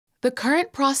The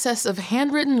current process of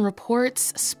handwritten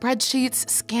reports, spreadsheets,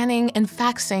 scanning, and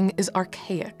faxing is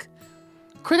archaic.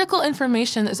 Critical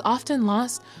information is often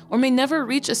lost or may never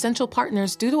reach essential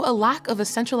partners due to a lack of a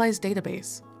centralized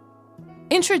database.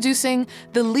 Introducing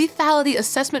the Lethality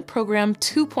Assessment Program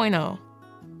 2.0.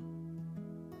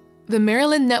 The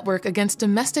Maryland Network Against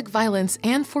Domestic Violence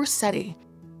and Forseti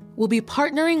will be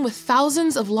partnering with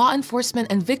thousands of law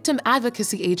enforcement and victim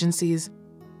advocacy agencies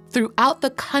throughout the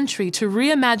country to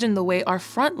reimagine the way our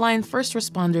frontline first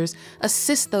responders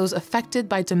assist those affected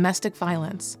by domestic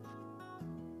violence.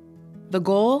 The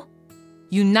goal?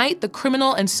 Unite the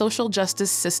criminal and social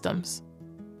justice systems.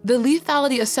 The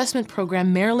Lethality Assessment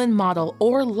Program Maryland Model,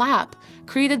 or LAP,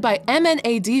 created by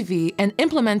MNADV and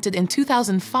implemented in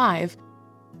 2005,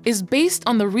 is based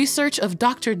on the research of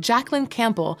Dr. Jacqueline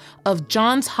Campbell of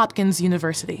Johns Hopkins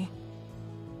University.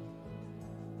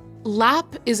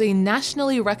 LAP is a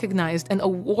nationally recognized and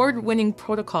award-winning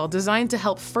protocol designed to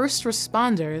help first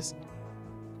responders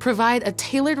provide a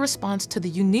tailored response to the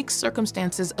unique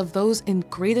circumstances of those in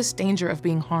greatest danger of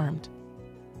being harmed.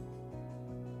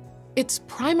 Its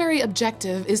primary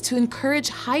objective is to encourage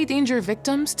high-danger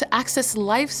victims to access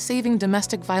life-saving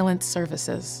domestic violence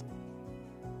services.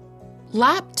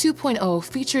 LAP 2.0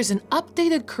 features an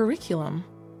updated curriculum,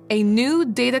 a new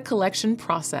data collection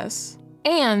process,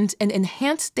 and an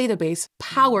enhanced database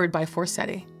powered by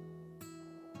Forseti.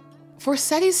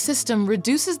 Forseti's system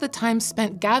reduces the time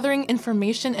spent gathering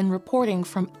information and reporting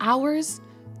from hours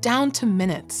down to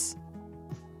minutes.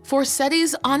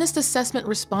 Forseti's Honest Assessment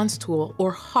Response Tool,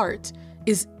 or HART,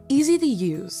 is easy to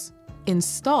use,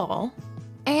 install,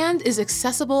 and is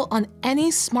accessible on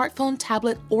any smartphone,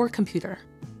 tablet, or computer.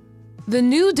 The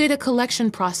new data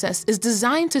collection process is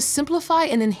designed to simplify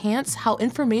and enhance how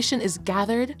information is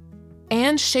gathered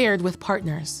and shared with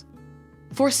partners.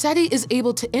 Forseti is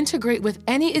able to integrate with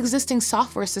any existing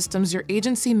software systems your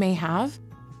agency may have,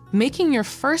 making your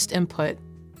first input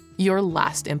your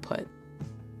last input.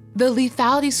 The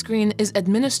lethality screen is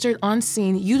administered on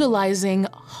scene utilizing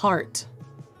HART.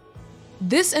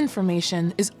 This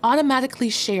information is automatically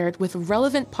shared with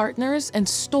relevant partners and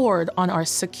stored on our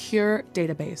secure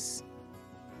database.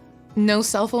 No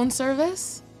cell phone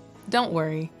service? Don't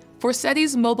worry.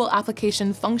 Forseti's mobile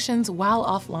application functions while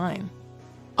offline.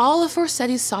 All of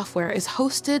Forseti's software is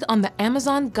hosted on the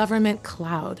Amazon government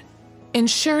cloud,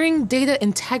 ensuring data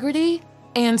integrity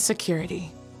and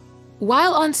security.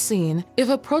 While on scene, if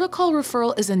a protocol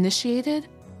referral is initiated,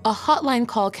 a hotline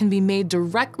call can be made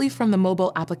directly from the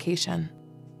mobile application.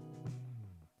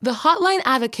 The hotline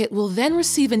advocate will then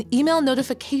receive an email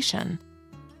notification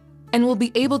and will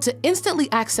be able to instantly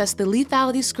access the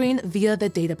lethality screen via the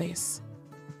database.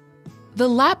 The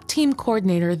LAP team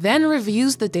coordinator then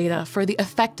reviews the data for the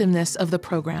effectiveness of the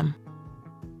program.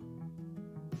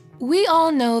 We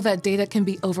all know that data can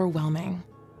be overwhelming,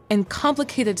 and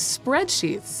complicated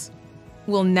spreadsheets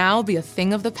will now be a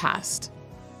thing of the past.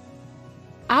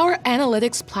 Our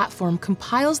analytics platform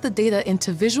compiles the data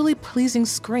into visually pleasing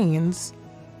screens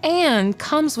and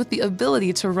comes with the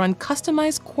ability to run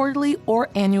customized quarterly or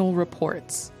annual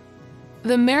reports.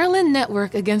 The Maryland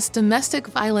Network Against Domestic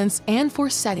Violence and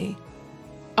Forseti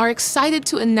are excited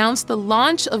to announce the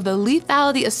launch of the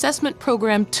Lethality Assessment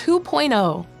Program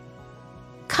 2.0,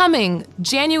 coming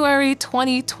January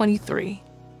 2023.